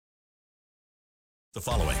The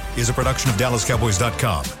following is a production of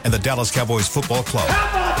DallasCowboys.com and the Dallas Cowboys Football Club. How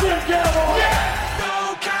about them Cowboys? Yeah!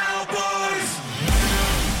 Go Cowboys!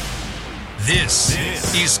 This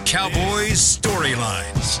is Cowboys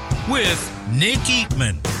Storylines with Nick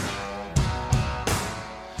Eatman.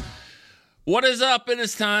 What is up? It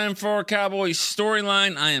is time for Cowboys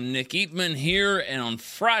Storyline. I am Nick Eatman here, and on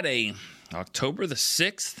Friday, October the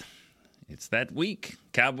 6th, it's that week.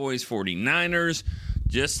 Cowboys 49ers.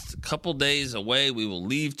 Just a couple days away. We will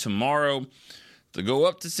leave tomorrow to go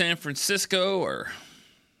up to San Francisco or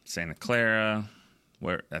Santa Clara,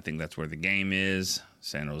 where I think that's where the game is.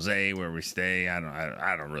 San Jose, where we stay. I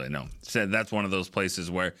don't really know. So that's one of those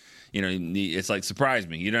places where, you know, it's like, surprise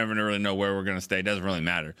me. You never really know where we're going to stay. It doesn't really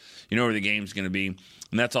matter. You know where the game's going to be,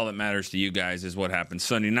 and that's all that matters to you guys is what happens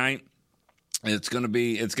Sunday night. It's going to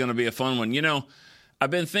be a fun one. You know,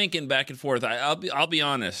 I've been thinking back and forth. I'll be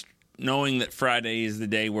honest. Knowing that Friday is the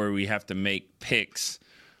day where we have to make picks,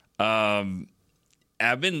 I've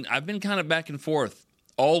been kind of back and forth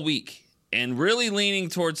all week and really leaning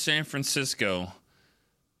towards San Francisco.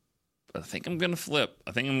 But I think I'm gonna flip.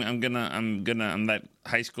 I think I'm that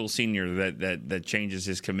high school senior that changes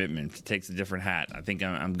his commitment, takes a different hat. I think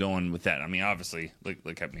I'm going with that. I mean, obviously,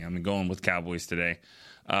 look at me. I'm going with Cowboys today.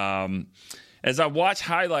 As I watch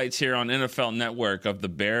highlights here on NFL Network of the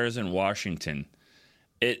Bears and Washington,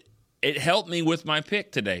 It helped me with my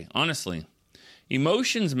pick today, honestly.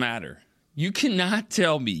 Emotions matter. You cannot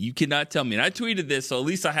tell me. And I tweeted this, so at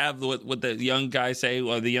least I have what the young guys say,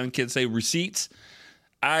 or the young kids say, receipts.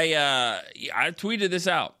 I tweeted this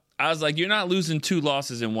out. I was like, you're not losing 2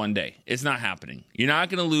 losses in one day. It's not happening. You're not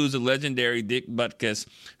going to lose a legendary Dick Butkus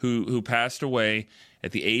who passed away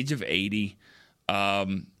at the age of 80.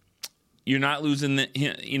 You're not losing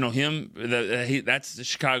him. That's the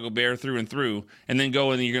Chicago Bear through and through. And then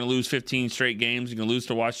you're going to lose 15 straight games. You're going to lose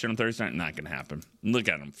to Washington on Thursday night. Not going to happen. Look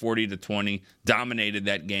at them, 40-20, dominated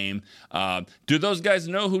that game. Do those guys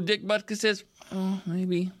know who Dick Butkus is? Oh,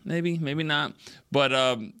 maybe not.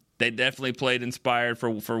 But they definitely played inspired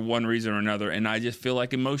for one reason or another. And I just feel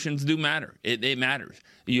like emotions do matter. It matters.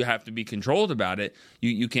 You have to be controlled about it.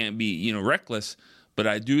 You can't be reckless. But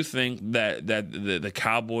I do think that the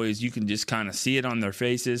Cowboys, you can just kind of see it on their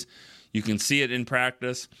faces. You can see it in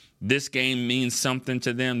practice. This game means something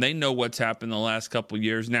to them. They know what's happened the last couple of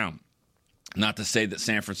years. Now, not to say that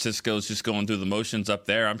San Francisco is just going through the motions up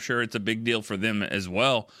there. I'm sure it's a big deal for them as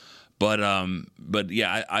well. But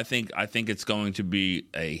yeah, I think it's going to be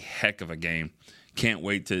a heck of a game. Can't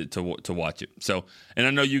wait to watch it. So, and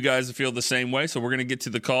I know you guys feel the same way, so we're going to get to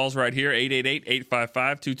the calls right here,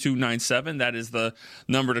 888-855-2297. That is the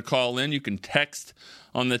number to call in. You can text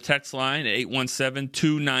on the text line at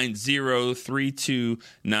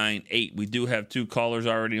 817-290-3298. We do have 2 callers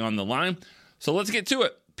already on the line, so let's get to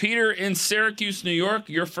it. Peter in Syracuse, New York,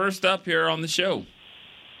 you're first up here on the show.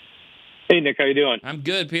 Hey, Nick, how you doing? I'm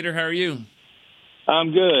good, Peter. How are you?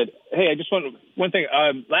 I'm good. Hey, I just want one thing.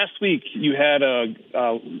 Last week, you had a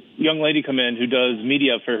young lady come in who does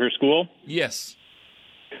media for her school. Yes.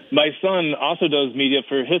 My son also does media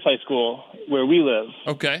for his high school where we live.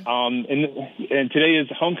 Okay. And today is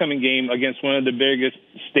the homecoming game against one of the biggest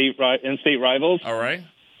in-state rivals. All right.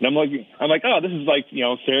 And I'm like, oh, this is like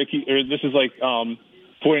Syracuse, or this is like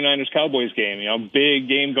 49ers Cowboys game. Big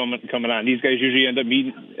game coming on. These guys usually end up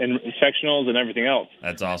meeting in sectionals and everything else.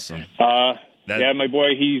 That's awesome. Yeah, my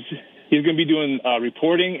boy, he's going to be doing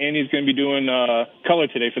reporting, and he's going to be doing color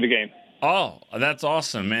today for the game. Oh, that's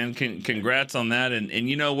awesome, man. Congrats on that. And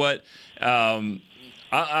you know what?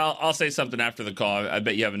 I'll say something after the call. I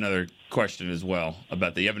bet you have another question as well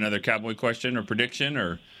about that. You have another Cowboy question or prediction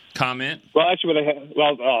or comment? Well, actually,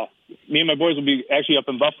 me and my boys will be actually up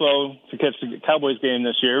in Buffalo to catch the Cowboys game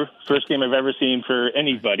this year. First game I've ever seen for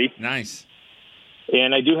anybody. Nice.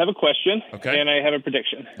 And I do have a question, okay, and I have a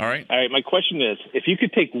prediction. All right. My question is, if you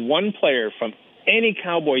could take one player from any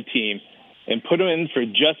Cowboy team and put him in for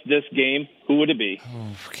just this game, who would it be?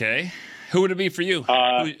 Okay. Who would it be for you?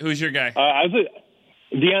 Who's your guy?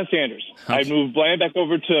 Deion Sanders. Okay. I'd move Bland back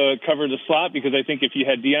over to cover the slot because I think if you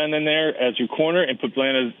had Deion in there as your corner and put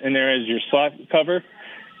Bland in there as your slot cover,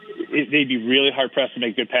 they'd be really hard-pressed to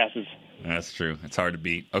make good passes. That's true. It's hard to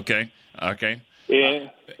beat. Okay.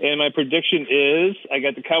 And my prediction is I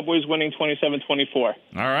got the Cowboys winning 27-24.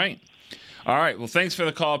 All right. Well, thanks for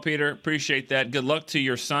the call, Peter. Appreciate that. Good luck to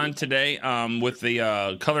your son today with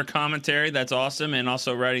the color commentary. That's awesome. And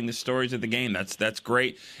also writing the stories of the game. That's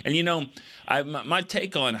great. And, my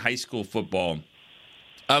take on high school football,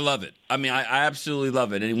 I love it. I mean, I absolutely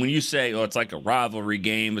love it. And when you say, it's like a rivalry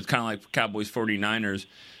game, it's kind of like Cowboys 49ers,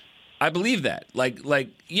 I believe that.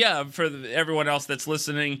 Yeah, for everyone else that's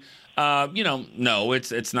listening, no,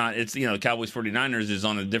 it's not. It's, Cowboys 49ers is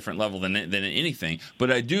on a different level than anything.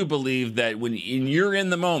 But I do believe that when you're in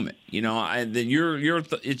the moment,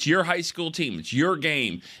 it's your high school team, it's your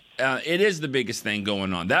game. It is the biggest thing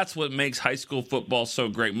going on. That's what makes high school football so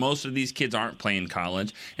great. Most of these kids aren't playing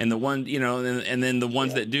college, and and then the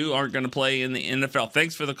ones that do aren't going to play in the NFL.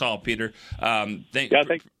 Thanks for the call, Peter.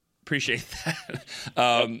 Appreciate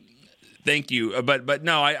that. Thank you, but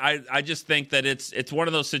no, I just think that it's one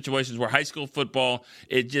of those situations where high school football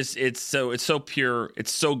it's so pure,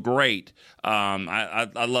 it's so great.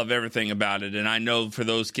 I love everything about it, and I know for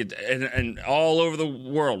those kids and all over the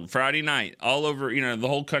world, Friday night, all over the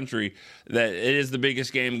whole country, that it is the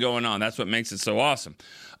biggest game going on. That's what makes it so awesome.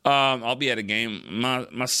 I'll be at a game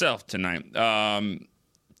myself tonight.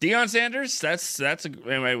 Deion Sanders,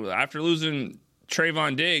 anyway, after losing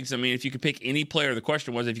Trayvon Diggs, I mean, if you could pick any player, the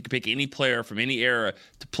question was if you could pick any player from any era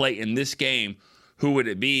to play in this game, who would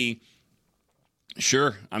it be?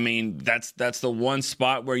 Sure. I mean, that's the one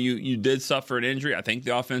spot where you did suffer an injury. I think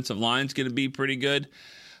the offensive line's going to be pretty good.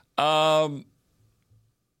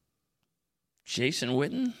 Jason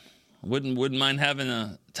Witten wouldn't mind having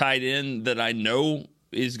a tight end that I know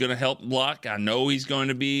is going to help block. I know he's going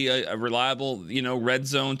to be a reliable, red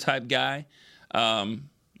zone type guy.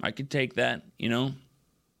 I could take that,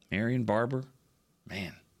 Marion Barber.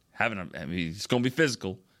 Man, it's going to be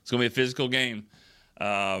physical. It's going to be a physical game.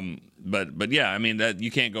 But yeah, I mean, that you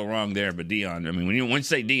can't go wrong there. But Deion, I mean, when you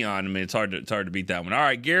say Deion, I mean, it's hard to beat that one. All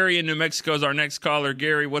right, Gary in New Mexico is our next caller.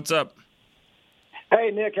 Gary, what's up? Hey,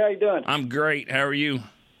 Nick, how you doing? I'm great. How are you?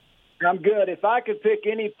 I'm good. If I could pick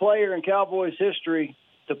any player in Cowboys history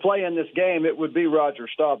to play in this game, it would be Roger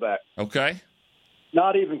Staubach. Okay.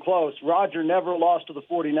 Not even close. Roger never lost to the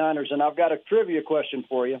 49ers, and I've got a trivia question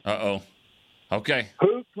for you. Uh-oh. Okay.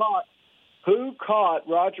 Who caught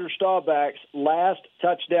Roger Staubach's last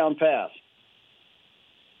touchdown pass?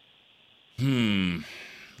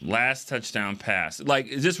 Last touchdown pass. Like,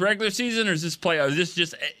 is this regular season or is this playoffs? Is this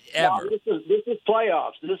just ever? No, this is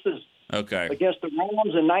playoffs. This is okay. Against the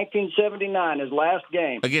Rams in 1979, his last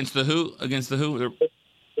game. Against the who?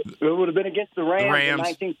 It would have been against the Rams in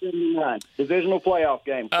 1979, divisional playoff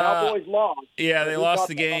game. Cowboys lost. Yeah, they lost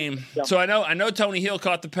the game. So I know Tony Hill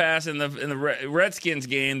caught the pass in the Redskins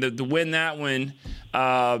game to win that one,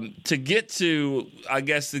 to get to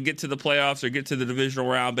the playoffs or get to the divisional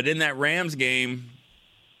round. But in that Rams game,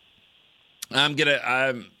 I'm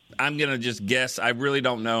gonna just guess. I really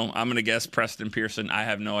don't know. I'm gonna guess Preston Pearson. I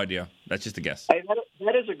have no idea. That's just a guess. Hey,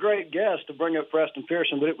 that is a great guess to bring up Preston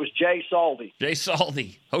Pearson, but it was Jay Saldy. Jay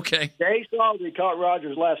Saldy. Okay. Jay Saldy caught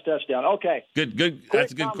Rodgers' last touchdown. Okay. Good.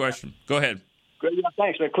 That's a good question. Go ahead. Great. Yeah,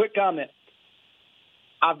 thanks, man. Quick comment.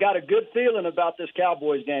 I've got a good feeling about this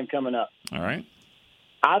Cowboys game coming up. All right.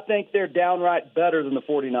 I think they're downright better than the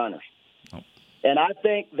 49ers. Oh. And I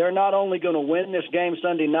think they're not only going to win this game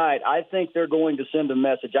Sunday night, I think they're going to send a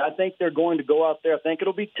message. I think they're going to go out there. I think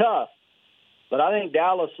it'll be tough. But I think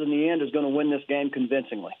Dallas, in the end, is going to win this game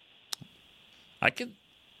convincingly. I could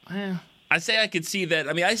see that.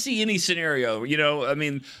 I mean, I see any scenario,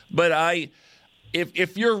 but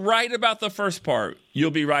if you're right about the first part,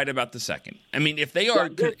 you'll be right about the second. I mean, if they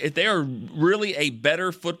are really a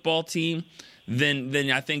better football team, then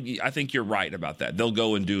I think you're right about that. They'll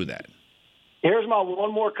go and do that. Here's my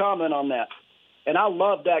one more comment on that. And I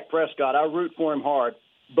love Dak Prescott. I root for him hard.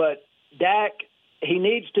 But Dak, he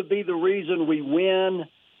needs to be the reason we win,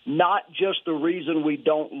 not just the reason we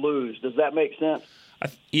don't lose. Does that make sense?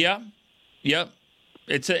 Yeah. Yep.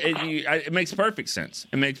 It makes perfect sense.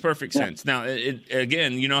 It makes perfect sense. Now,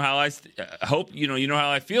 again, you know how I hope you know how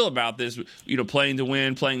I feel about this. Playing to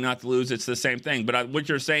win, playing not to lose. It's the same thing. But what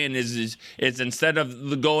you're saying is instead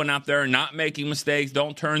of going out there and not making mistakes,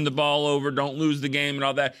 don't turn the ball over, don't lose the game and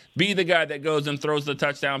all that. Be the guy that goes and throws the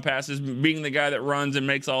touchdown passes. Being the guy that runs and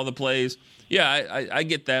makes all the plays. Yeah, I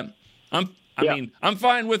get that. I mean, I'm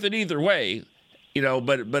fine with it either way.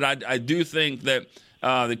 But I do think that.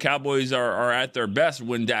 The Cowboys are at their best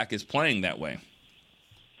when Dak is playing that way.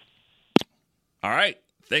 All right.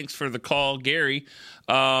 Thanks for the call, Gary.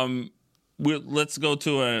 Let's go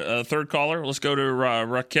to a third caller. Let's go to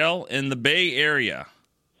Raquel in the Bay Area.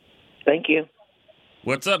 Thank you.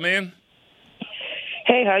 What's up, man?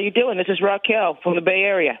 Hey, how you doing? This is Raquel from the Bay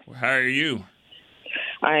Area. How are you?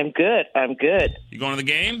 I'm good. You going to the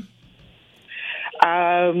game?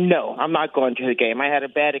 No, I'm not going to the game. I had a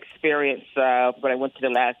bad experience when I went to the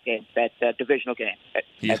last game, that divisional game.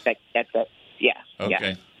 Yeah. Okay.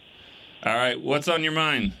 Yeah. All right. What's on your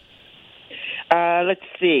mind? Let's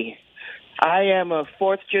see. I am a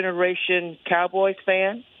fourth-generation Cowboys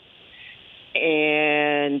fan,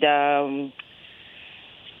 And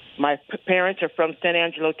my parents are from San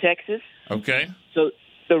Angelo, Texas. Okay. So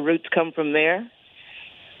the roots come from there.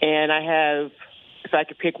 And I have, if I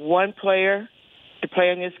could pick one player to play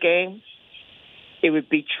in this game, it would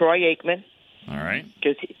be Troy Aikman. All right.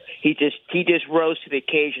 Because he just rose to the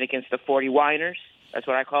occasion against the 40-winers. That's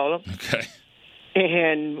what I call them. Okay.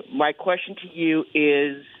 And my question to you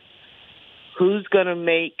is, who's going to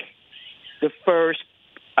make the first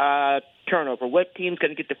turnover? What team's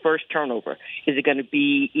going to get the first turnover? Is it going to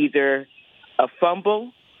be either a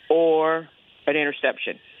fumble or an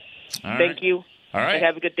interception? All Thank right. you. All right. And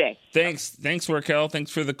have a good day. Thanks, Raquel.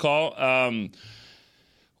 Thanks for the call.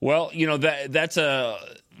 Well,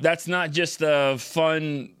 that's not just a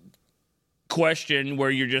fun question where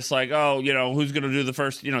you're just like, oh, who's going to do the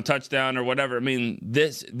first, touchdown or whatever. I mean,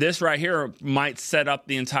 this right here might set up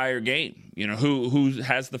the entire game. Who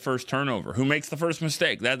has the first turnover, who makes the first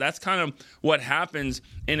mistake. That's kind of what happens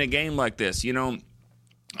in a game like this. I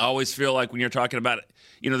always feel like when you're talking about it,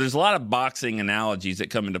 there's a lot of boxing analogies that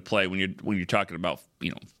come into play when you're talking about,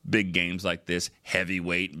 big games like this,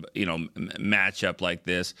 heavyweight, matchup like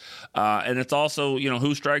this. And it's also,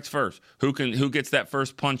 who strikes first, who gets that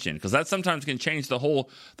first punch in, because that sometimes can change the whole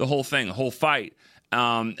thing, the whole fight.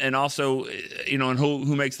 And also, and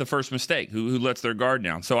who makes the first mistake, who lets their guard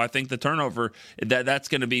down. So I think the turnover, that's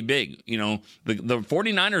going to be big. The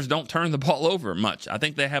 49ers don't turn the ball over much. I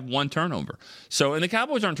think they have one turnover. So, and the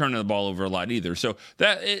Cowboys aren't turning the ball over a lot either. So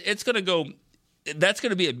that's going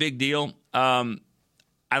to be a big deal.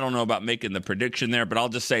 I don't know about making the prediction there, but I'll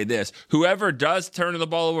just say this: whoever does turn the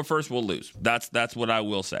ball over first will lose. That's what I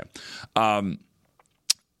will say.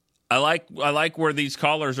 I like where these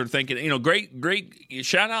callers are thinking. Great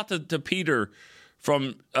shout out to Peter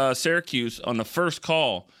from Syracuse on the first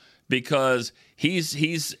call, because he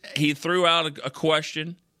threw out a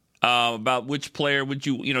question about which player would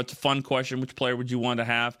you, it's a fun question, which player would you want to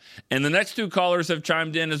have, and the next two callers have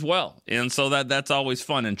chimed in as well, and so that's always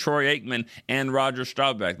fun. And Troy Aikman and Roger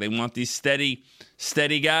Staubach, they want these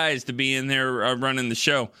steady guys to be in there running the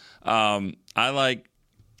show. I like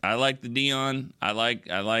the Dion. I like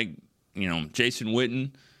Jason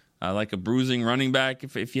Witten. I like a bruising running back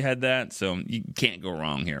if you had that. So you can't go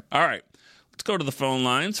wrong here. All right, let's go to the phone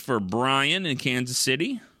lines for Brian in Kansas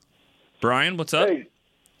City. Brian, what's up? Hey,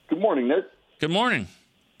 good morning, Nick. Good morning.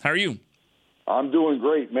 How are you? I'm doing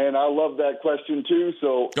great, man. I love that question too.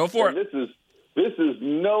 So go for it. This is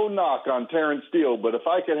no knock on Terrence Steele, but if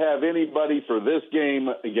I could have anybody for this game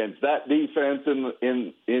against that defense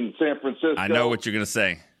in San Francisco, I know what you're going to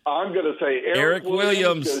say. I'm going to say Eric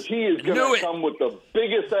Williams, because he is going to come with the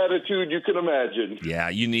biggest attitude you can imagine. Yeah,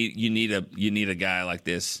 you need a guy like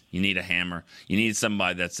this. You need a hammer. You need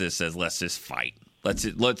somebody that just says, "Let's just fight. Let's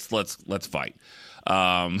fight."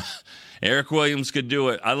 Eric Williams could do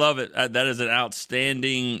it. I love it. That is an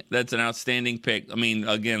outstanding pick. I mean,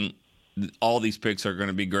 again, all these picks are going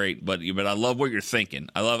to be great, but I love what you're thinking.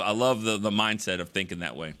 I love the mindset of thinking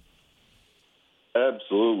that way.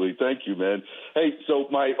 Absolutely. Thank you, man. Hey, so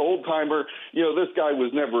my old-timer, this guy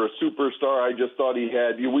was never a superstar. I just thought he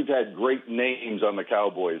had we've had great names on the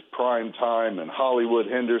Cowboys, Prime Time and Hollywood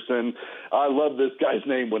Henderson. I loved this guy's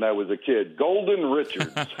name when I was a kid, Golden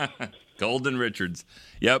Richards. Golden Richards.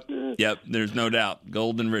 Yep, there's no doubt.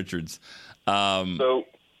 Golden Richards. So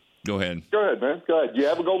go ahead. Go ahead, man. Go ahead. Do you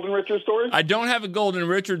have a Golden Richards story? I don't have a Golden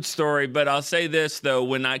Richards story, but I'll say this, though,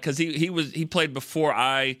 because he played before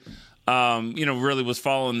I really was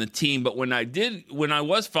following the team. But when I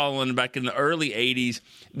was following back in the early 80s,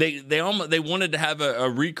 they wanted to have a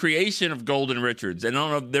recreation of Golden Richards. And I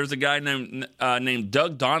don't know, there's a guy named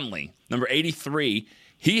Doug Donnelly, number 83.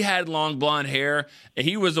 He had long blonde hair.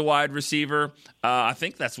 He was a wide receiver. I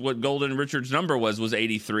think that's what Golden Richards' number was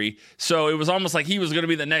 83. So it was almost like he was going to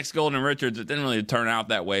be the next Golden Richards. It didn't really turn out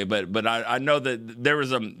that way, but I know that there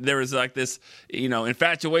was like this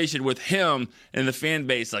infatuation with him and the fan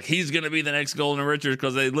base, like he's going to be the next Golden Richards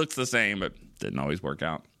because they look the same, but didn't always work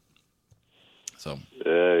out. So.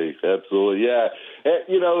 Hey, absolutely, yeah.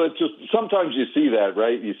 It's just sometimes you see that,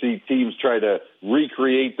 right? You see teams try to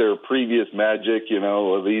recreate their previous magic. This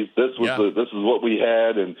is what we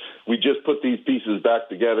had, and we just put these pieces back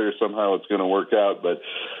together. Somehow it's going to work out. But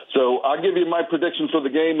so I'll give you my prediction for the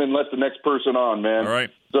game and let the next person on, man. All right.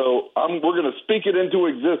 So we're going to speak it into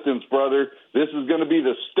existence, brother. This is going to be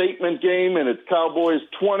the statement game, and it's Cowboys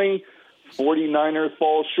 20. 49ers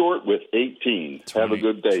fall short with 18. Have a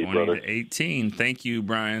good day, 20 brother. 18. Thank you,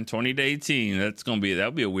 Brian. 20-18.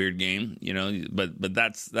 That'll be a weird game, but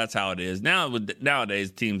that's how it is.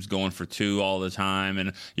 Nowadays teams going for two all the time,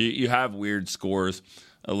 and you have weird scores.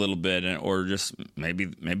 a little bit, or just maybe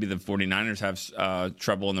the 49ers have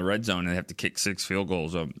trouble in the red zone and they have to kick 6 field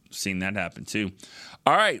goals. I've seen that happen too.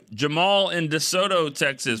 All right, Jamal in DeSoto,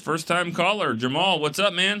 Texas, first-time caller. Jamal, what's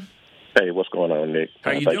up, man? Hey, what's going on, Nick?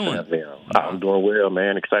 How you doing? I'm doing well,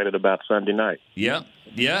 man. Excited about Sunday night. Yeah,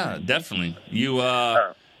 definitely. You,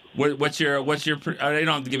 what's your? I don't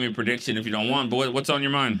have to give me a prediction if you don't want, but what's on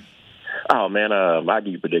your mind? Oh man, I'll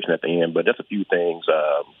give you a prediction at the end, but just a few things.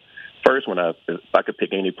 First, if I could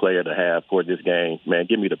pick any player to have for this game, man,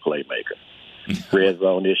 give me the playmaker. Red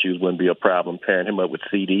zone issues wouldn't be a problem. Pairing him up with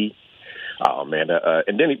CD. Oh, man.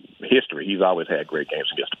 And then history. He's always had great games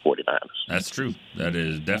against the 49ers. That's true. That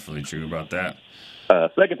is definitely true about that.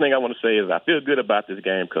 Second thing I want to say is I feel good about this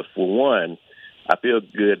game because, for one, I feel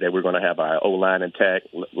good that we're going to have our O-line intact.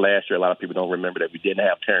 Last year, a lot of people don't remember that we didn't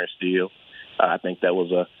have Terrence Steele. I think that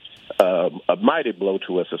was a mighty blow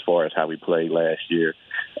to us as far as how we played last year.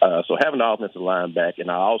 So having the offensive line back, and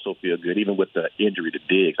I also feel good, even with the injury to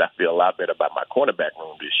Diggs, I feel a lot better about my cornerback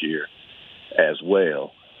room this year as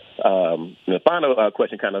well. The final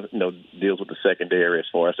question kind of deals with the secondary as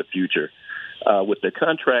far as the future. With the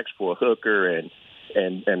contracts for Hooker and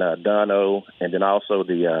Dono, and then also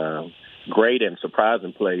the great and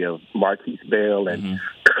surprising play of Marquise Bell and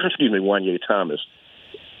Wanye Thomas,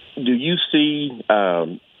 do you see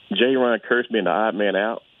J-Ron Kearse being the odd man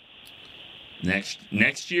out?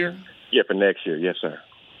 Next year? Yeah, for next year. Yes, sir.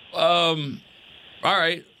 All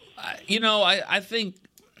right. I think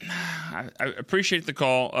I appreciate the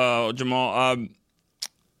call, Jamal.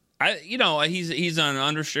 He's an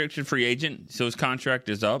unrestricted free agent, so his contract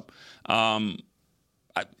is up.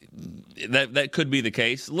 That could be the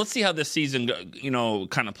case. Let's see how this season,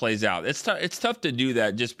 kind of plays out. It's tough to do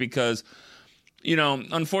that just because,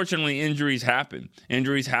 unfortunately, injuries happen.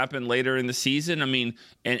 Injuries happen later in the season. I mean,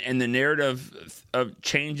 and the narrative of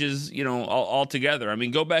changes, altogether. I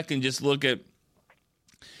mean, go back and just look at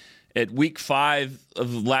week 5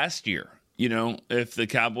 of last year. If the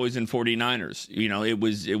Cowboys and 49ers,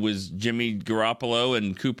 it was Jimmy Garoppolo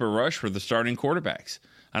and Cooper Rush were the starting quarterbacks.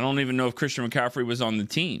 I don't even know if Christian McCaffrey was on the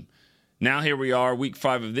team. Now here we are, week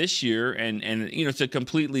 5 of this year, and it's a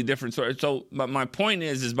completely different story. So my point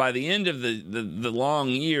is by the end of the long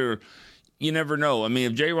year, you never know. I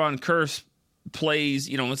mean, if J-Ron Kearse plays,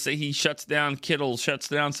 let's say he shuts down Kittle, shuts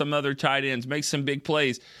down some other tight ends, makes some big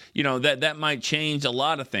plays, that might change a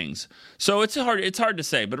lot of things. So it's hard to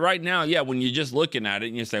say. But right now, yeah, when you're just looking at it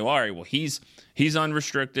and you say, well, all right, well, he's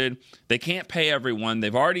unrestricted. They can't pay everyone.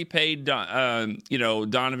 They've already paid,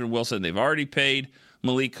 Donovan Wilson. They've already paid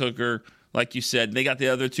Malik Hooker. Like you said, they got the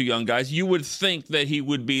other 2 young guys. You would think that he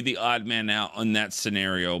would be the odd man out in that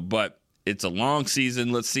scenario, but it's a long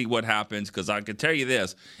season. Let's see what happens, because I can tell you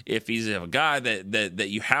this. If he's a guy that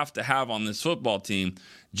you have to have on this football team,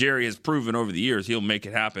 Jerry has proven over the years he'll make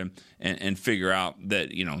it happen and figure out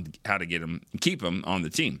that, how to get him, keep him on the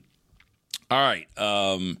team. All right.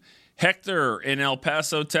 Hector in El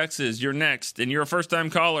Paso, Texas, you're next, and you're a first-time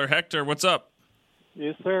caller. Hector, what's up?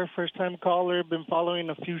 Yes, sir. First-time caller. Been following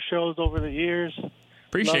a few shows over the years.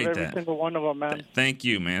 Appreciate Love that. every single one of them, man. Thank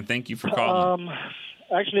you, man. Thank you for calling.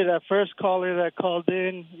 Actually, that first caller that called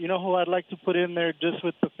in, who I'd like to put in there just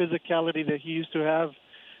with the physicality that he used to have?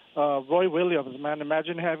 Roy Williams, man.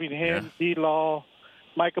 Imagine having him, D-Law,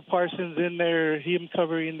 Micah Parsons in there, him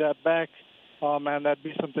covering that back. Oh, man, that'd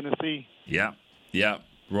be something to see. Yeah.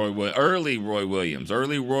 Early Roy Williams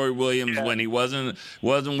when he wasn't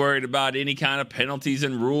worried about any kind of penalties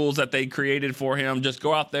and rules that they created for him. Just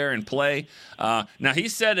go out there and play. Now he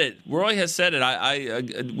said it. Roy has said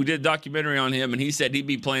it. We did a documentary on him, and he said he'd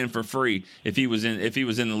be playing for free if he was in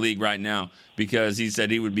the league right now, because he said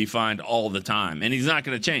he would be fined all the time, and he's not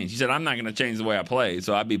going to change. He said, I'm not going to change the way I play,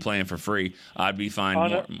 so I'd be playing for free. I'd be fined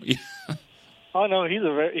more. Oh no, he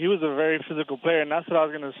was a very physical player, and that's what I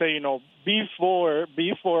was going to say.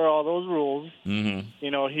 Before all those rules,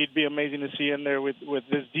 he'd be amazing to see in there with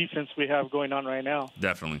this defense we have going on right now.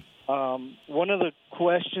 Definitely. One of the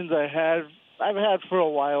questions I've had for a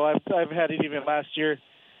while. I've had it even last year.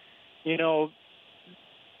 The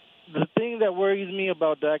thing that worries me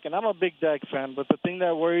about Dak, and I'm a big Dak fan, but the thing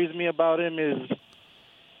that worries me about him is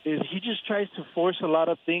he just tries to force a lot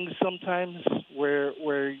of things sometimes where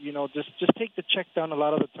just take the check down a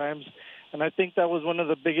lot of the times. And I think that was one of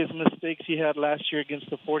the biggest mistakes he had last year against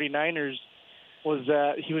the 49ers, was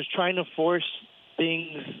that he was trying to force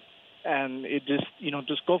things, and it just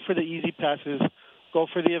go for the easy passes, go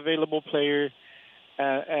for the available player.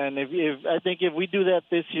 And if we do that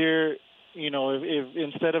this year, if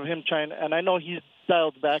instead of him trying, and I know he's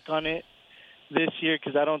dialed back on it, this year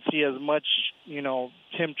because I don't see as much,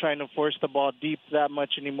 him trying to force the ball deep that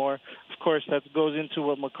much anymore. Of course, that goes into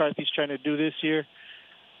what McCarthy's trying to do this year.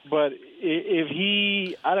 But if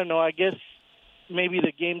he, I don't know, I guess maybe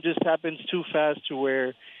the game just happens too fast to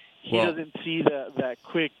where he doesn't see that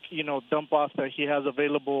quick, dump off that he has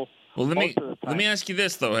available. Well, let me ask you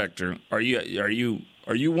this though, Hector. Are you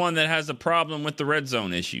one that has a problem with the red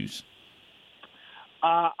zone issues?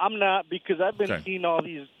 I'm not, because I've been seeing all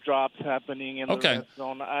these drops happening in the red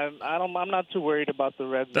zone. I'm not too worried about the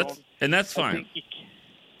red zone, and that's fine.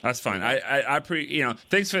 That's fine.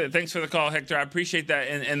 Thanks for the call, Hector. I appreciate that.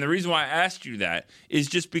 And the reason why I asked you that is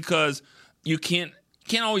just because you can't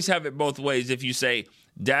always have it both ways. If you say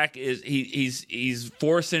Dak he's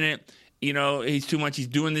forcing it, he's too much. He's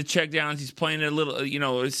doing the checkdowns. He's playing it a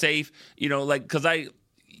little, safe. Because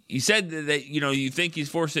you said that you think he's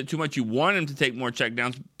forcing it too much. You want him to take more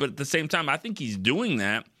checkdowns, but at the same time, I think he's doing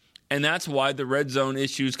that. And that's why the red zone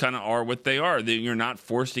issues kind of are what they are. You're not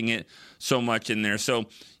forcing it so much in there. So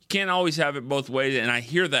you can't always have it both ways. And I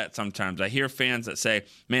hear that sometimes. I hear fans that say,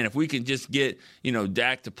 man, if we can just get,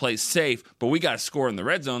 Dak to play safe, but we got to score in the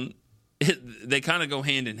red zone, they kind of go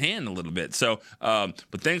hand in hand a little bit. So,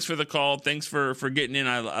 but thanks for the call. Thanks for getting in.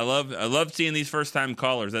 I love seeing these first-time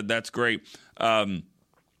callers. That's great. All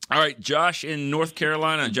right, Josh in North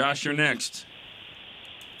Carolina. Josh, you're next.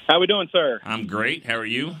 How we doing, sir? I'm great. How are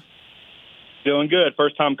you? Doing good.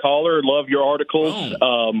 First time caller. Love your articles.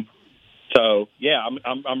 So yeah,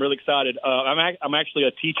 I'm really excited. I'm actually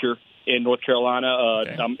a teacher in North Carolina.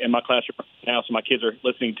 Okay. I'm in my classroom now, so my kids are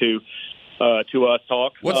listening to us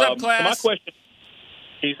talk. What's up, class? So my question: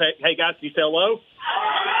 can you say, "Hey guys, can you say hello?"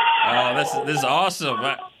 Oh, this is awesome.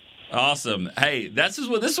 Awesome. Hey, this is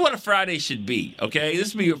what a Friday should be. Okay,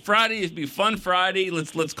 this would be a Friday. It'd be a fun Friday.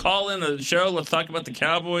 Let's call in a show. Let's talk about the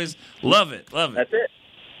Cowboys. Love it.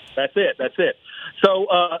 That's it. So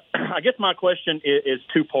I guess my question is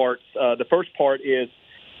two parts. The first part is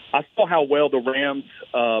I saw how well the Rams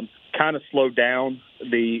kind of slowed down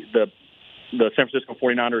the San Francisco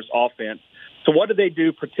 49ers offense. So what did they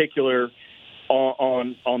do particular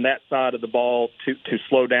on that side of the ball to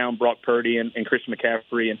slow down Brock Purdy and Christian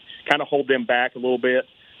McCaffrey and kind of hold them back a little bit?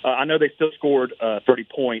 I know they still scored 30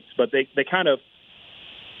 points, but they kind of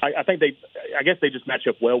I guess they just match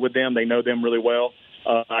up well with them. They know them really well.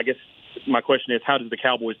 I guess my question is, how does the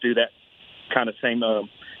Cowboys do that kind of same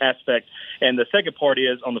aspect? And the second part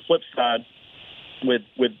is, on the flip side,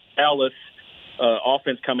 with Dallas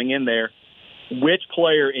offense coming in there, which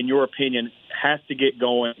player, in your opinion, has to get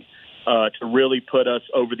going to really put us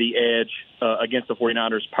over the edge against the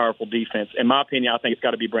 49ers' powerful defense? In my opinion, I think it's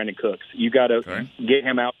got to be Brandon Cooks. You got to get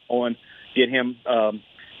him out on, get him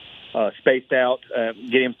spaced out,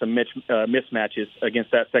 get him some mismatches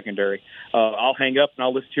against that secondary. I'll hang up and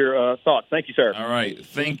I'll listen to your thoughts. Thank you, sir. All right.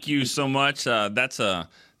 Thank you so much. That's a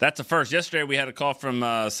first. Yesterday we had a call from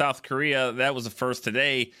South Korea. That was a first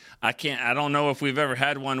today. I don't know if we've ever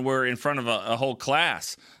had one where in front of a whole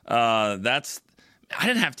class. I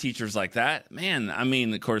didn't have teachers like that. Man, I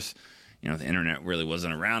mean, of course, the internet really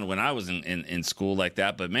wasn't around when I was in school like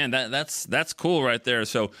that. But man, that's cool right there.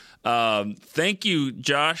 So thank you,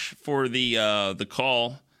 Josh, for the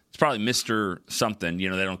call. It's probably Mr. something. They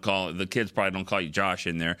don't call the kids probably don't call you Josh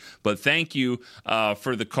in there. But thank you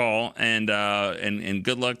for the call and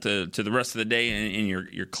good luck to the rest of the day in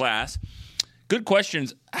your class. Good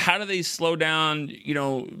questions. How do they slow down,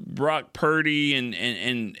 Brock Purdy and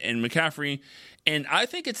McCaffrey? And I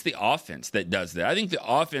think it's the offense that does that. I think the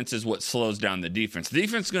offense is what slows down the defense. The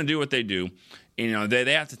defense is going to do what they do.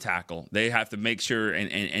 They have to tackle. They have to make sure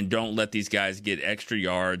and don't let these guys get extra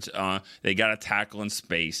yards. They got to tackle in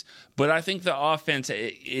space. But I think the offense,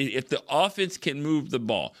 if the offense can move the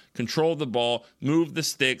ball, control the ball, move the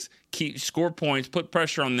sticks, score points, put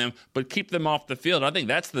pressure on them, but keep them off the field, I think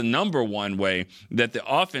that's the number one way that the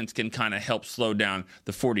offense can kind of help slow down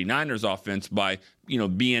the 49ers offense by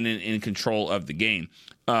being in control of the game.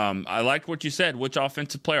 I liked what you said. Which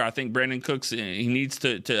offensive player? I think Brandon Cooks, he needs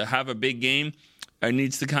to have a big game. He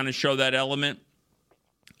needs to kind of show that element.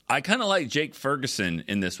 I kind of like Jake Ferguson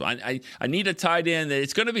in this one. I need a tight end.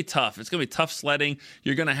 It's going to be tough. It's going to be tough sledding.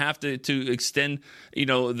 You're going to have to extend,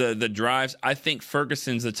 the drives. I think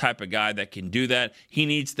Ferguson's the type of guy that can do that. He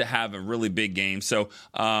needs to have a really big game. So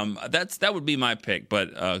that would be my pick.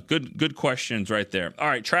 But good questions right there. All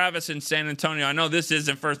right, Travis in San Antonio. I know this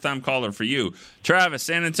isn't first-time caller for you. Travis,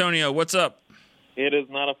 San Antonio, what's up? It is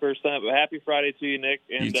not a first time, but happy Friday to you, Nick.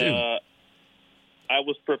 And, you too. I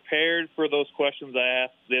was prepared for those questions I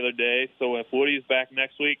asked the other day. So if Woody's back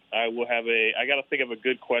next week, I got to think of a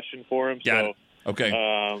good question for him. Got it. Okay.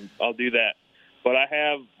 I'll do that. But I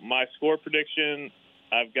have my score prediction.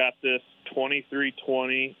 I've got this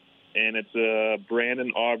 23-20, and it's a Brandon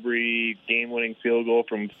Aubrey game-winning field goal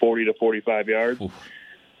from 40 to 45 yards. Oof.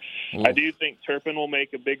 I do think Turpin will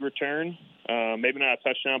make a big return. Maybe not a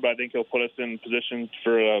touchdown, but I think he'll put us in position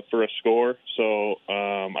for a score. So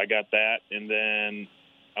I got that. And then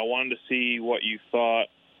I wanted to see what you thought.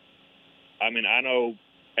 I mean, I know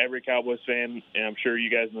every Cowboys fan, and I'm sure you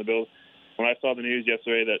guys in the Bills, when I saw the news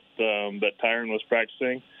yesterday that Tyron was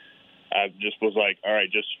practicing, I just was like, all right,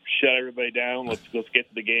 just shut everybody down. Let's get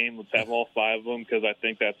to the game. Let's have all 5 of them, because I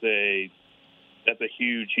think that's a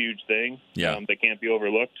huge, huge thing. Yeah. That can't be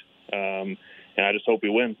overlooked. And I just hope we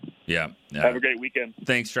win. Yeah. Have a great weekend.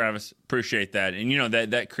 Thanks, Travis. Appreciate that. And,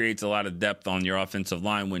 that creates a lot of depth on your offensive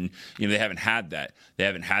line when, they haven't had that. They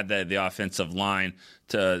haven't had that, the offensive line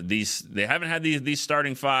they haven't had these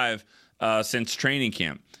starting 5 since training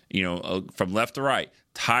camp, from left to right.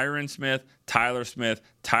 Tyron Smith, Tyler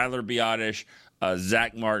Biotish,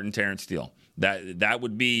 Zach Martin, Terrence Steele. That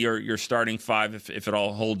would be your starting 5 if it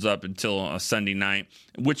all holds up until Sunday night,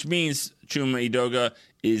 which means Chuma Edoga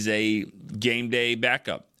is a game day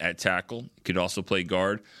backup at tackle. Could also play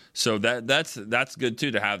guard. So that's good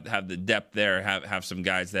too, to have the depth there, have some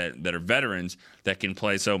guys that are veterans that can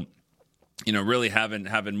play. So, really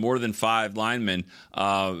having more than 5 linemen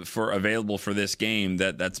available for this game,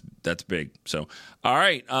 that's big. So, all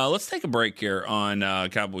right, let's take a break here on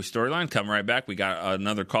Cowboys Storyline. Come right back. We got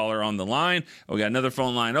another caller on the line. We got another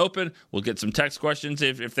phone line open. We'll get some text questions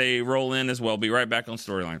if they roll in as well. Be right back on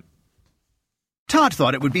Storyline. Todd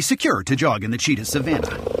thought it would be secure to jog in the cheetah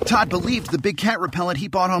savanna. Todd believed the big cat repellent he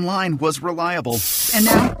bought online was reliable. And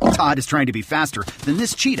now, Todd is trying to be faster than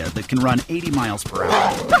this cheetah that can run 80 miles per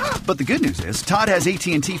hour. But the good news is, Todd has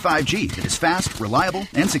AT&T 5G that is fast, reliable,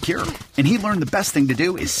 and secure. And he learned the best thing to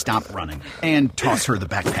do is stop running and toss her the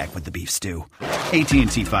backpack with the beef stew. AT&T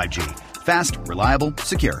 5G. Fast, reliable,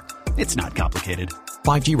 secure. It's not complicated.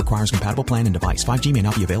 5G requires compatible plan and device. 5G may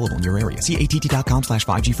not be available in your area. See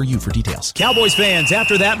att.com/5G for you for details. Cowboys fans,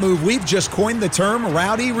 after that move, we've just coined the term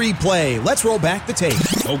Rowdy Replay. Let's roll back the tape.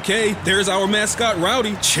 Okay, there's our mascot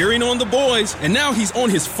Rowdy cheering on the boys. And now he's on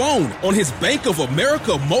his phone, on his Bank of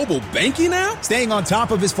America mobile banking app? Staying on top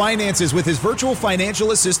of his finances with his virtual financial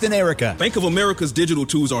assistant, Erica. Bank of America's digital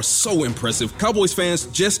tools are so impressive. Cowboys fans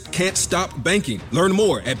just can't stop banking. Learn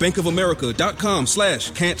more at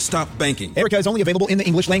bankofamerica.com/can't-stop-banking. Erica is only available in the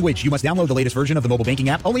English language. You must download the latest version of the mobile banking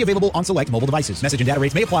app, only available on select mobile devices. Message and data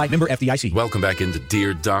rates may apply. Member FDIC. Welcome back into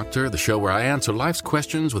Dear Doctor, the show where I answer life's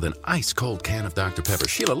questions with an ice-cold can of Dr. Pepper.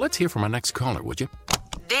 Sheila, let's hear from our next caller, would you?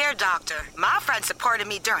 Dear Doctor, my friend supported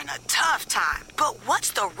me during a tough time. But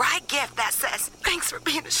what's the right gift that says, thanks for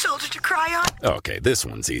being a shoulder to cry on? Okay, this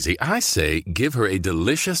one's easy. I say give her a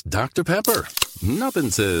delicious Dr. Pepper.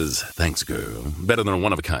 Nothing says, thanks, girl, better than a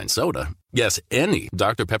one-of-a-kind soda. Yes, any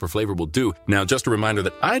Dr. Pepper flavor will do. Now, just a reminder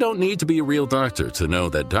that I don't need to be a real doctor to know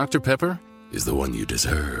that Dr. Pepper is the one you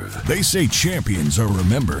deserve. They say champions are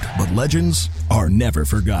remembered, but legends are never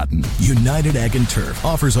forgotten. United Ag & Turf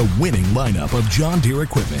offers a winning lineup of John Deere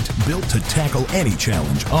equipment built to tackle any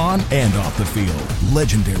challenge on and off the field.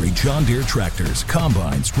 Legendary John Deere tractors,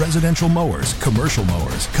 combines, residential mowers, commercial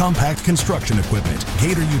mowers, compact construction equipment,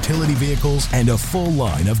 Gator utility vehicles, and a full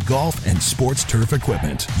line of golf and sports turf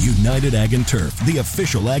equipment. United Ag & Turf, the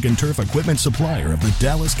official Ag & Turf equipment supplier of the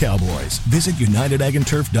Dallas Cowboys. Visit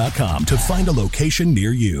UnitedAgAndTurf.com to find a location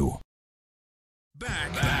near you.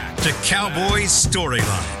 Back to Cowboys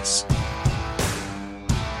Storylines.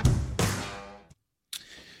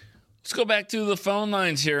 Let's go back to the phone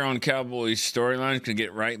lines here on Cowboys Storylines. Can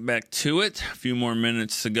get right back to it. A few more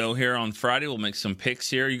minutes to go here on Friday. We'll make some picks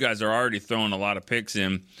here. You guys are already throwing a lot of picks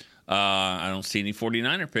in. I don't see any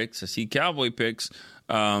 49er picks. I see Cowboy picks,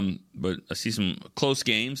 but I see some close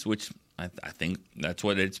games, which I think that's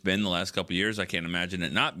what it's been the last couple of years. I can't imagine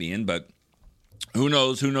it not being, but who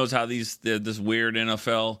knows? Who knows how this weird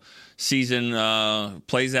NFL season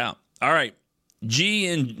plays out? All right, G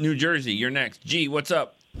in New Jersey, you're next. G, what's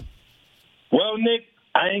up? Well, Nick,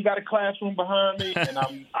 I ain't got a classroom behind me, and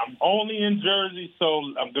I'm only in Jersey, so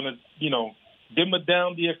I'm gonna dimmer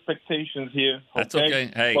down the expectations here. Okay? That's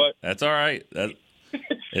okay. Hey, that's all right.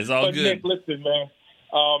 It's all but good. Nick, listen, man.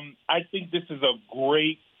 I think this is a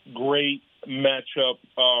great matchup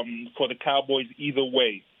for the Cowboys either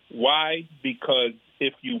way. Why? Because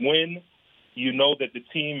if you win, you know that the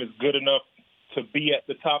team is good enough to be at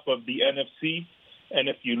the top of the NFC. And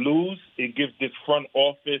if you lose, it gives this front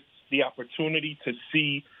office the opportunity to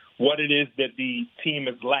see what it is that the team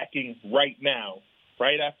is lacking right now,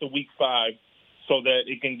 right after Week 5, so that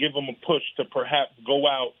it can give them a push to perhaps go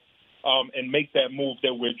out and make that move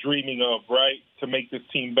that we're dreaming of, right, to make this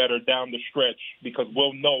team better down the stretch, because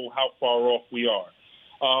we'll know how far off we are.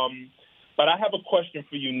 But I have a question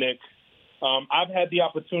for you, Nick. I've had the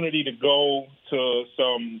opportunity to go to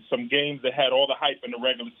some games that had all the hype in the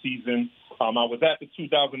regular season. I was at the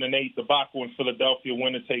 2008 debacle in Philadelphia,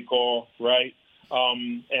 winner-take-all, right?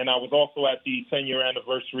 And I was also at the 10-year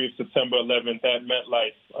anniversary of September 11th at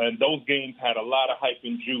MetLife. And those games had a lot of hype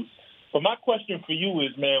and juice. But my question for you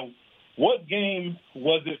is, man, what game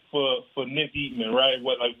was it for Nick Eatman, right?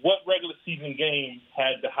 What regular season game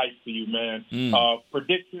had the hype for you, man?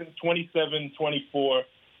 Prediction, 27-24.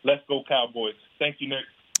 Let's go Cowboys. Thank you, Nick.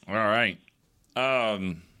 All right.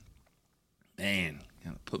 Man,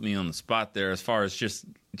 kind of put me on the spot there as far as just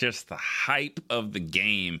the hype of the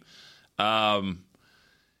game.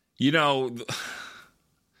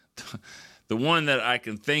 The one that I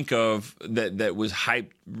can think of that was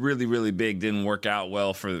hyped really, really big, didn't work out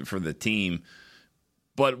well for the team,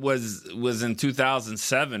 but was in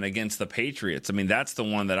 2007 against the Patriots. I mean, that's the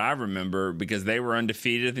one that I remember because they were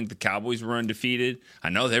undefeated. I think the Cowboys were undefeated. I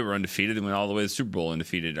know they were undefeated. They went all the way to the Super Bowl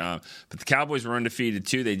undefeated. But the Cowboys were undefeated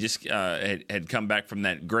too. They just had come back from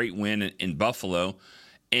that great win in Buffalo,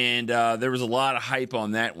 and there was a lot of hype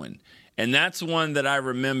on that one. And that's one that I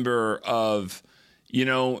remember of,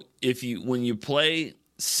 when you play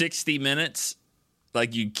 60 minutes,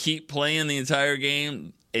 like you keep playing the entire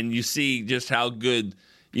game and you see just how good,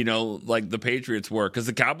 like the Patriots were, because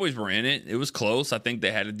the Cowboys were in it. It was close. I think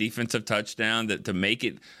they had a defensive touchdown to make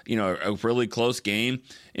it, a really close game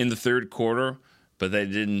in the third quarter. But they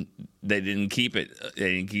didn't keep it.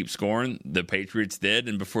 They didn't keep scoring. The Patriots did,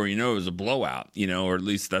 and before you know, it was a blowout. Or at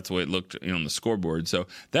least that's the way it looked, on the scoreboard. So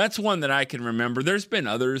that's one that I can remember. There's been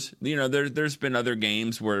others. There's been other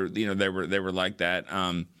games where they were like that.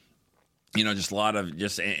 Just a lot of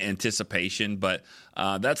just anticipation. But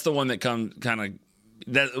that's the one that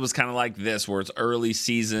that was kind of like this, where it's early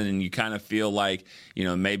season and you kind of feel like,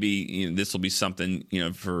 maybe this will be something,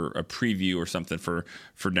 for a preview or something for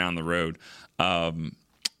down the road.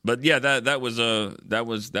 But yeah, that was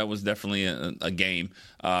definitely a game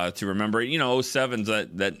to remember. 07's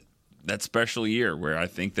that special year where I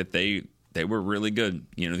think that they were really good.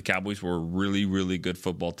 The Cowboys were a really, really good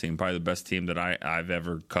football team, probably the best team that I've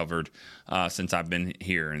ever covered since I've been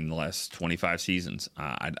here in the last 25 seasons.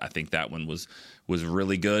 I think that one was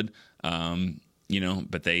really good.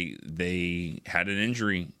 But they had an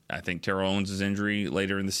injury. I think Terrell Owens' injury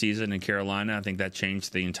later in the season in Carolina, I think that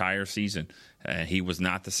changed the entire season. He was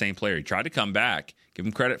not the same player. He tried to come back. Give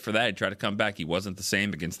him credit for that. He tried to come back. He wasn't the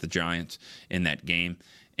same against the Giants in that game.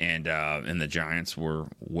 And the Giants were,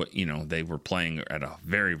 they were playing at a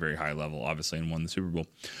very, very high level, obviously, and won the Super Bowl.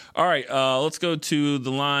 All right, let's go to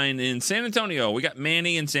the line in San Antonio. We got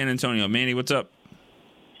Manny in San Antonio. Manny, what's up?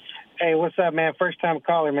 Hey, what's up, man? First-time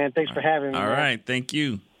caller, man. Thanks for having me. All right, thank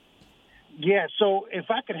you. Yeah, so if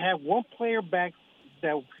I could have one player back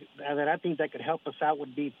that I think that could help us out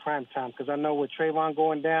would be Primetime, because I know with Trayvon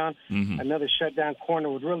going down, another shutdown corner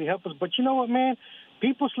would really help us. But you know what, man?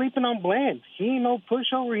 People sleeping on Bland. He ain't no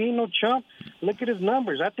pushover. He ain't no chump. Look at his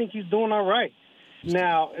numbers. I think he's doing all right.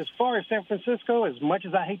 Now, as far as San Francisco, as much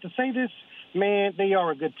as I hate to say this, man, they are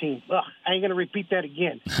a good team. Ugh, I ain't going to repeat that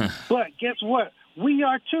again. But guess what? We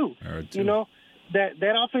are too.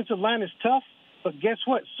 That offensive line is tough, but guess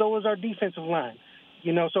what? So is our defensive line.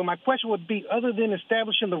 So my question would be, other than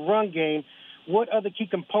establishing the run game, what other key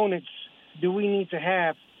components do we need to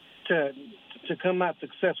have to come out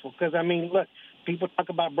successful? Because, I mean, look, people talk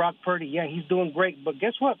about Brock Purdy. Yeah, he's doing great. But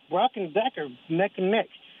guess what? Brock and Dak are neck and neck.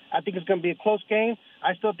 I think it's going to be a close game.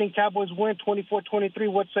 I still think Cowboys win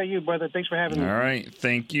 24-23. What say you, brother? Thanks for having me. All right.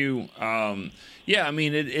 Thank you. Yeah, I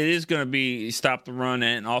mean, it is going to be stop the run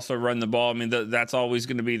and also run the ball. I mean, that's always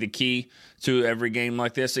going to be the key to every game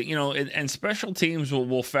like this. And special teams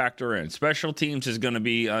will factor in. Special teams is going to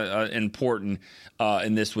be important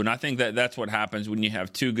in this one. I think that's what happens when you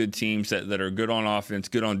have two good teams that are good on offense,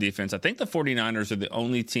 good on defense. I think the 49ers are the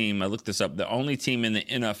only team, I looked this up, the only team in the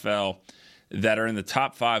NFL that are in the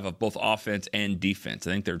top 5 of both offense and defense.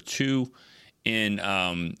 I think they're 2 in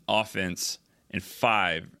offense and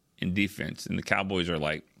 5 in defense. And the Cowboys are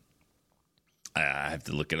like, I have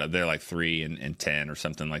to look it up. They're like 3 and 10 or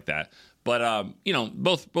something like that. But,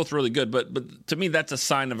 both really good. But to me, that's a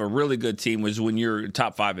sign of a really good team was when you're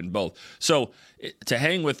top 5 in both. So to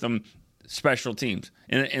hang with them, special teams.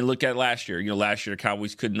 And look at last year. Last year,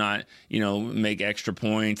 Cowboys could not, make extra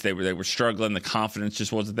points. They were struggling. The confidence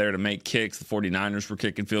just wasn't there to make kicks. The 49ers were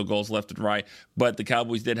kicking field goals left and right. But the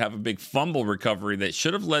Cowboys did have a big fumble recovery that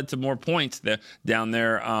should have led to more points down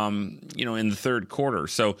there, in the third quarter.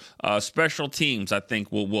 So special teams, I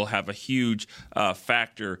think, will have a huge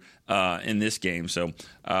factor in this game. So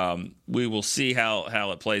we will see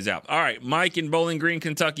how it plays out. All right, Mike in Bowling Green,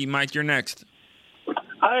 Kentucky. Mike, you're next.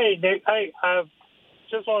 Hey, Nick, I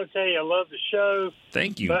just want to tell you I love the show.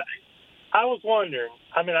 Thank you. But I was wondering,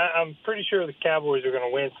 I'm pretty sure the Cowboys are going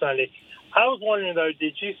to win Sunday. I was wondering, though,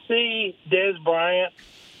 did you see Des Bryant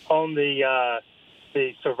on the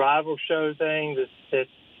survival show thing that's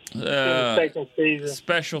in the second season?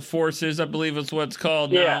 Special Forces, I believe is what it's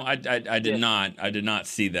called. Yeah. No, I did not. I did not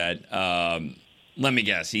see that. Let me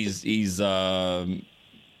guess. He's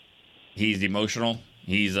emotional.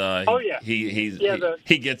 He's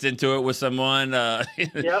he gets into it with someone.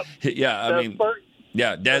 Yep.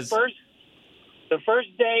 Yeah, Des. The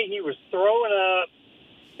first day he was throwing up.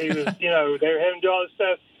 He was, they were having to do all this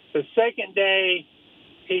stuff. The second day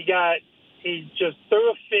he just threw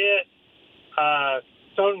a fit.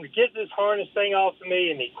 Told him to get this harness thing off of me,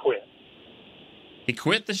 and he quit. He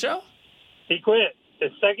quit the show? He quit the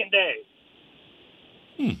second day.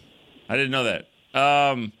 I didn't know that.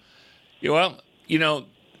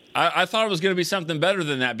 I thought it was going to be something better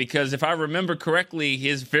than that because if I remember correctly,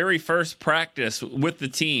 his very first practice with the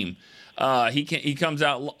team, he comes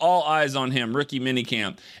out, all eyes on him, rookie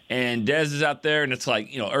minicamp, and Des is out there, and it's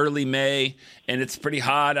like early May, and it's pretty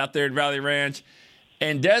hot out there at Valley Ranch,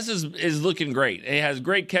 and Des is looking great. He has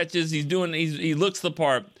great catches. He looks the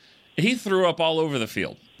part. He threw up all over the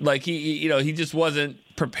field. Like he just wasn't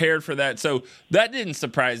prepared for that. So that didn't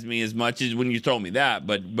surprise me as much as when you told me that.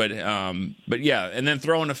 But yeah, and then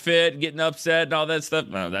throwing a fit, getting upset, and all that stuff.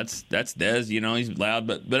 No, that's Des. He's loud.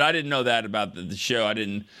 But I didn't know that about the show.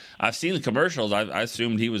 I've seen the commercials. I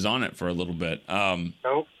assumed he was on it for a little bit. Nope.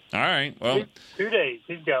 All right. Well, 2 days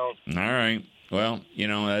he's gone. All right. Well,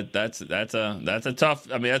 that's a tough.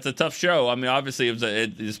 That's a tough show. Obviously, it was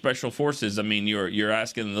the Special Forces. You're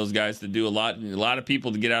asking those guys to do a lot of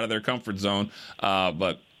people to get out of their comfort zone.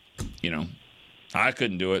 But I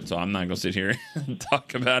couldn't do it, so I'm not going to sit here and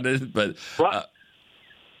talk about it. But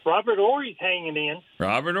Robert Ory's hanging in.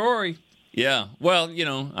 Robert Ory, yeah. Well,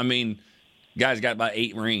 guy's got about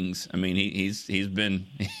 8 rings. He's been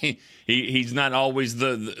he's not always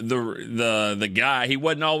the guy. He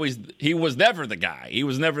was never the guy. He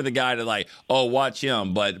was never the guy to watch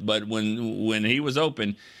him. But when he was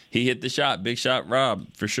open, he hit the shot. Big shot,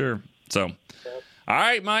 Rob, for sure. So, all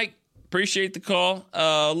right, Mike. Appreciate the call.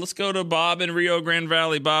 Let's go to Bob in Rio Grande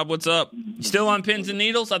Valley. Bob, what's up? Still on pins and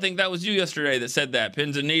needles? I think that was you yesterday that said that.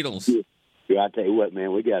 Pins and needles. I tell you what,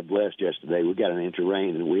 man, we got blessed yesterday. We got an inch of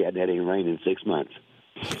rain, and we hadn't had any rain in 6 months.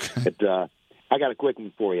 But I got a quick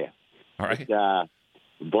one for you. All right.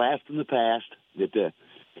 Blast from the past.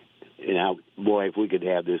 Boy, if we could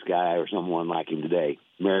have this guy or someone like him today,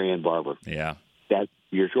 Marion Barber. Yeah. That's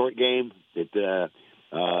your short game. That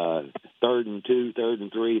 3rd and 2, 3rd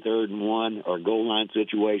and 3, 3rd and 1, or goal line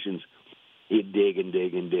situations. He'd dig and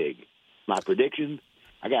dig and dig. My prediction: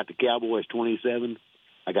 I got the Cowboys 27.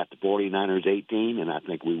 I got the 49ers 18, and I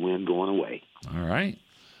think we win going away. All right.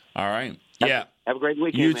 Yeah. Have a great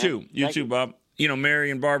weekend, You man. too. You Thank too, Bob.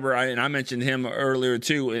 Marion Barber, I mentioned him earlier,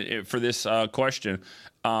 too, for this question.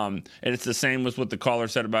 And it's the same as what the caller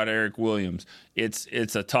said about Eric Williams. It's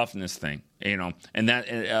a toughness thing, and that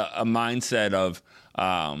a mindset of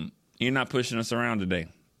you're not pushing us around today.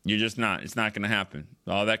 You're just not. It's not going to happen.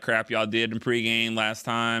 All that crap y'all did in pregame last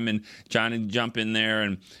time and trying to jump in there.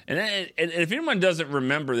 And if anyone doesn't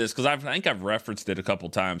remember this, because I think I've referenced it a couple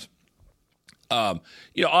times,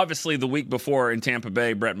 obviously the week before in Tampa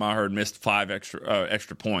Bay, Brett Maher missed 5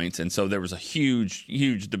 extra points. And so there was a huge,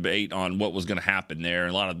 huge debate on what was going to happen there,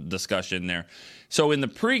 and a lot of discussion there. So in the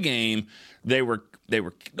pregame, they were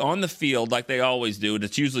on the field like they always do. And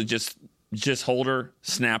it's usually just holder,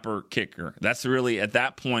 snapper, kicker. That's really, at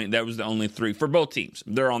that point, that was the only 3 for both teams.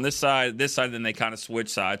 They're on this side, then they kind of switch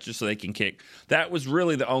sides just so they can kick. That was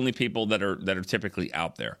really the only people that are typically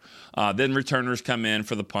out there. Then returners come in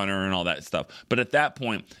for the punter and all that stuff. But at that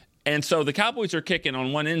point, and so the Cowboys are kicking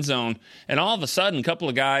on one end zone, and all of a sudden, a couple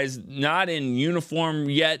of guys not in uniform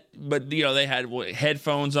yet, but they had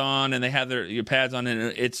headphones on and they had their pads on,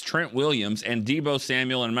 and it's Trent Williams and Deebo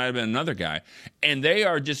Samuel, and it might have been another guy, and they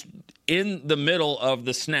are just in the middle of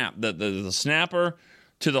the snap, the snapper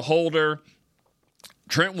to the holder.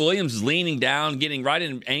 Trent Williams is leaning down, getting right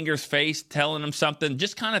in Anger's face, telling him something,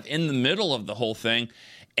 just kind of in the middle of the whole thing,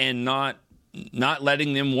 and not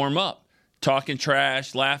letting them warm up. talking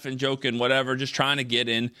trash, laughing, joking, whatever, just trying to get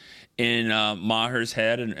in Maher's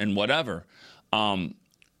head and whatever.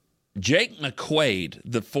 Jake McQuaid,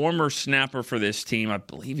 the former snapper for this team, I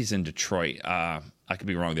believe he's in Detroit. I could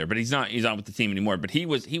be wrong there, but he's not with the team anymore. But he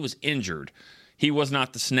was injured. He was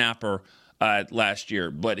not the snapper last year,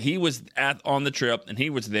 but he was on the trip and he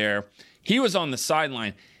was there. He was on the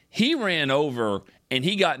sideline. He ran over and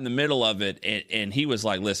he got in the middle of it, and he was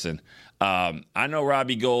like, "Listen, I know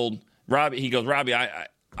Robbie Gould." He goes, "Robbie,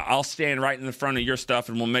 I'll stand right in the front of your stuff,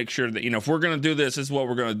 and we'll make sure that, if we're going to do this, this is what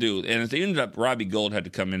we're going to do." And it ended up, Robbie Gould had to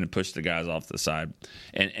come in and push the guys off the side,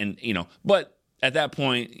 and but at that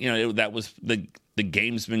point, that was the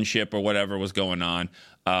gamesmanship or whatever was going on.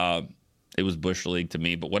 It was Bush League to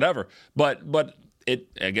me, but whatever. But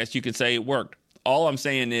I guess you could say it worked. All I'm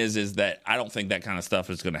saying is that I don't think that kind of stuff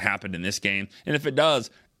is going to happen in this game, and if it does,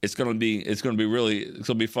 it's going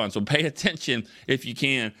to be fun. So pay attention if you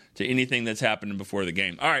can to anything that's happening before the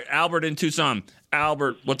game. All right, Albert in Tucson.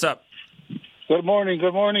 Albert, what's up? Good morning.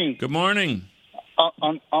 Good morning. Good morning.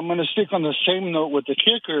 I'm going to stick on the same note with the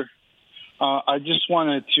kicker. I just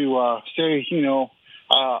wanted to say,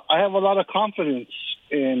 I have a lot of confidence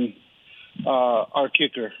in our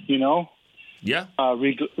kicker. Yeah.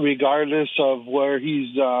 Regardless of where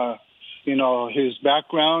he's. His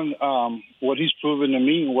background, what he's proven to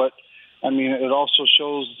me, it also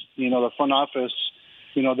shows, the front office,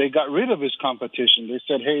 they got rid of his competition. They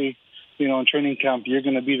said, hey, in training camp, you're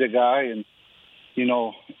going to be the guy. And,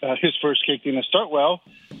 his first kick didn't start well,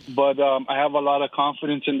 but I have a lot of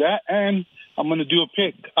confidence in that. And I'm going to do a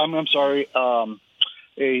pick. My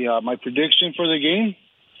prediction for the game.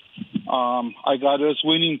 I got us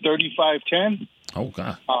winning 35-10. Oh,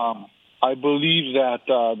 God. I believe that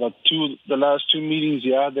the last two meetings,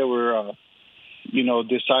 they were,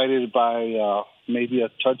 decided by maybe a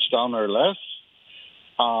touchdown or less.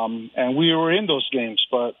 And we were in those games,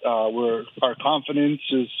 but our confidence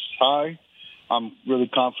is high. I'm really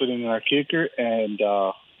confident in our kicker, and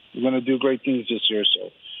we're going to do great things this year.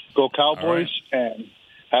 So go Cowboys, and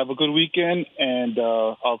have a good weekend, and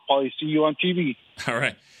I'll probably see you on TV. All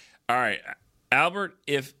right. Albert,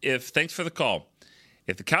 if thanks for the call.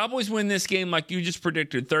 If the Cowboys win this game like you just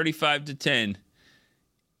predicted, 35-10,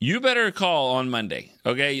 you better call on Monday,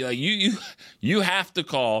 okay? You have to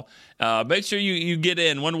call. Make sure you get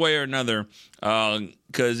in one way or another,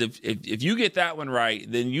 because if you get that one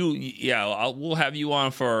right, then we'll have you on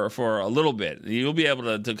for a little bit. You'll be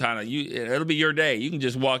able to kind of it'll be your day. You can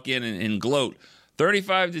just walk in and gloat.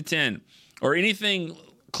 35-10 or anything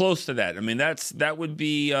close to that. I mean, that would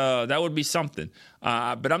be something.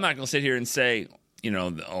 But I'm not going to sit here and say,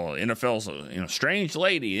 NFL's a strange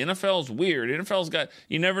lady. NFL's weird. NFL's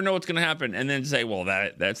you never know what's going to happen. And then say, well,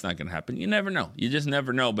 that's not going to happen. You never know. You just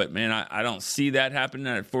never know. But, man, I don't see that happening.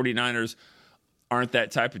 49ers aren't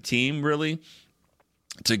that type of team, really,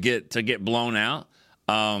 to get blown out.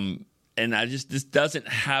 And this doesn't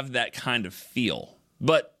have that kind of feel.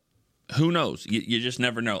 But who knows? You just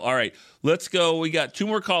never know. All right, let's go. We got two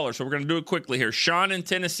more callers, so we're going to do it quickly here. Sean in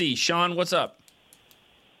Tennessee. Sean, what's up?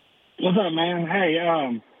 What's up, man? Hey,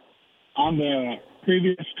 on the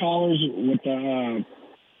previous callers with the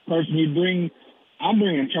person I'm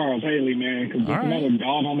bringing Charles Haley, man, because there's another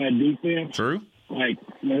dog on that defense. True. Like,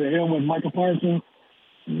 him with Michael Parsons,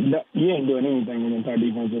 he ain't doing anything with the entire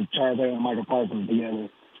defense with Charles Haley and Michael Parsons together.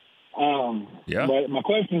 But my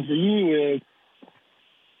question for you is,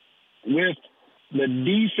 with the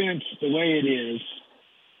defense the way it is,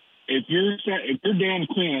 if you're Dan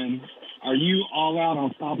Quinn, are you all out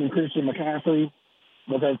on stopping Christian McCaffrey?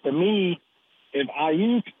 Because to me, if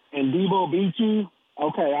Ayuk and Debo beat you,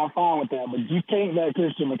 okay, I'm fine with that. But you can't let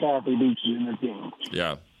Christian McCaffrey beat you in this game.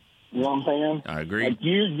 Yeah. You know what I'm saying? I agree. Like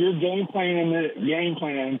your game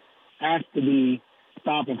plan has to be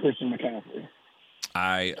stopping Christian McCaffrey.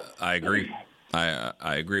 I agree.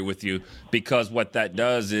 I agree with you, because what that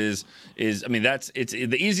does is it's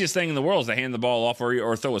the easiest thing in the world is to hand the ball off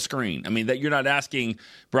or throw a screen. I mean, that you're not asking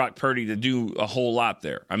Brock Purdy to do a whole lot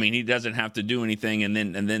there. I mean, he doesn't have to do anything, and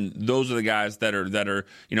then those are the guys that are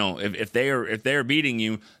if they are beating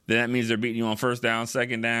you, then that means they're beating you on first down,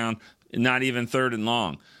 second down, not even third and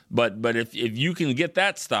long. But if you can get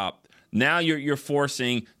that stopped, now you're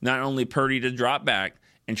forcing not only Purdy to drop back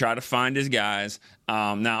and try to find his guys,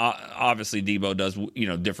 Now, obviously, Debo does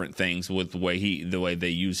different things with the way they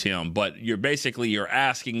use him, but you're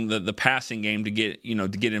asking the passing game to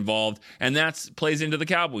get involved, and that plays into the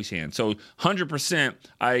Cowboys' hand. So 100%,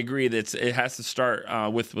 I agree that it has to start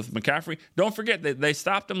with McCaffrey. Don't forget that they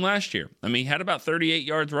stopped him last year. I mean, he had about 38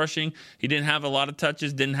 yards rushing. He didn't have a lot of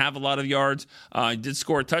touches, didn't have a lot of yards. He did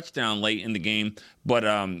score a touchdown late in the game, but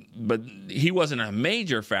he wasn't a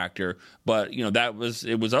major factor. But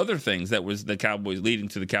it was other things that was the Cowboys leading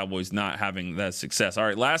to the Cowboys not having that success. All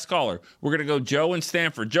right, last caller. We're gonna go Joe in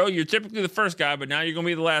Stanford. Joe, you're typically the first guy, but now you're gonna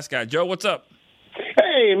be the last guy. Joe, what's up?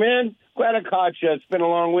 Hey, man, glad I caught you. It's been a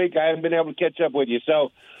long week. I haven't been able to catch up with you.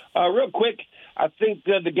 So, real quick, I think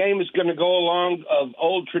the game is going to go along of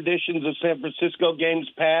old traditions of San Francisco games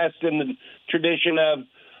past, and the tradition of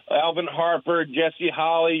Alvin Harper, Jesse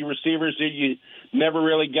Holley, receivers that you never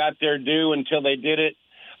really got their due until they did it.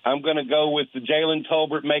 I'm going to go with the Jalen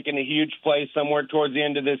Tolbert making a huge play somewhere towards the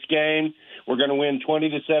end of this game. We're going to win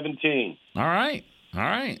 20-17. All right.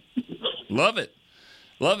 Love it.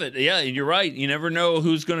 Yeah, you're right. You never know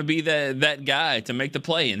who's going to be that guy to make the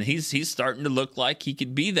play, and he's starting to look like he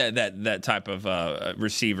could be that type of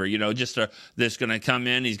receiver. That's going to come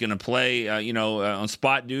in. He's going to play on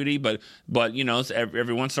spot duty, but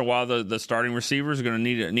every once in a while the starting receivers are going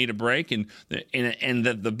to need a break. And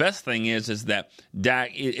the best thing is that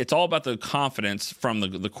Dak. It's all about the confidence from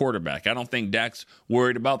the quarterback. I don't think Dak's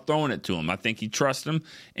worried about throwing it to him. I think he trusts him,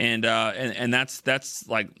 and that's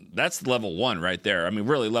level one right there. I mean,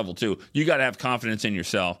 really level two. You got to have confidence in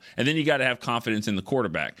yourself, and then you got to have confidence in the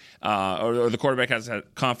quarterback, or the quarterback has to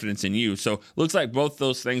have confidence in you. So looks like both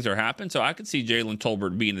those things are happening. So I could see Jalen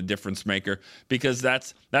Tolbert being a difference maker, because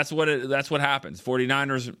that's what happens.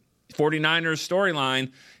 49ers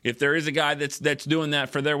StoryLine. If there is a guy that's doing that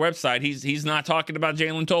for their website, he's not talking about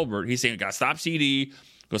Jalen Tolbert. He's saying, "Got to stop CD."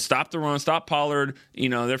 Go stop the run, stop Pollard.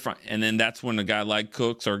 They're fine. And then that's when a guy like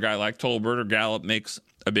Cooks or a guy like Tolbert or Gallup makes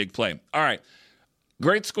a big play. All right.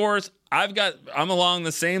 Great scores. I'm along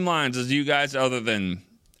the same lines as you guys, other than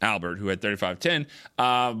Albert, who had 35-10.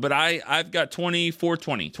 But I've got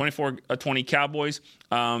 24-20 Cowboys.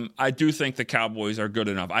 I do think the Cowboys are good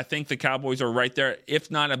enough. I think the Cowboys are right there, if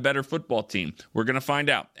not a better football team. We're going to find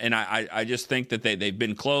out. And I just think that they've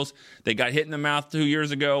been close. They got hit in the mouth 2 years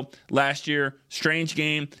ago. Last year, strange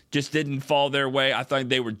game, just didn't fall their way. I thought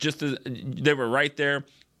they were right there.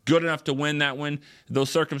 Good enough to win that one. Those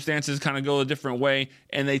circumstances kind of go a different way,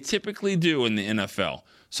 and they typically do in the NFL.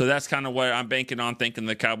 So that's kind of what I'm banking on, thinking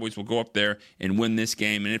the Cowboys will go up there and win this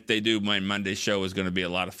game. And if they do, my Monday show is going to be a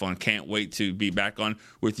lot of fun. Can't wait to be back on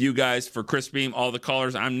with you guys. For Chris Beam, all the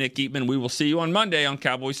callers, I'm Nick Eatman. We will see you on Monday on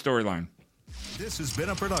Cowboys Storyline. This has been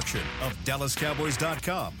a production of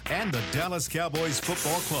DallasCowboys.com and the Dallas Cowboys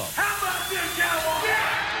Football Club. How about this,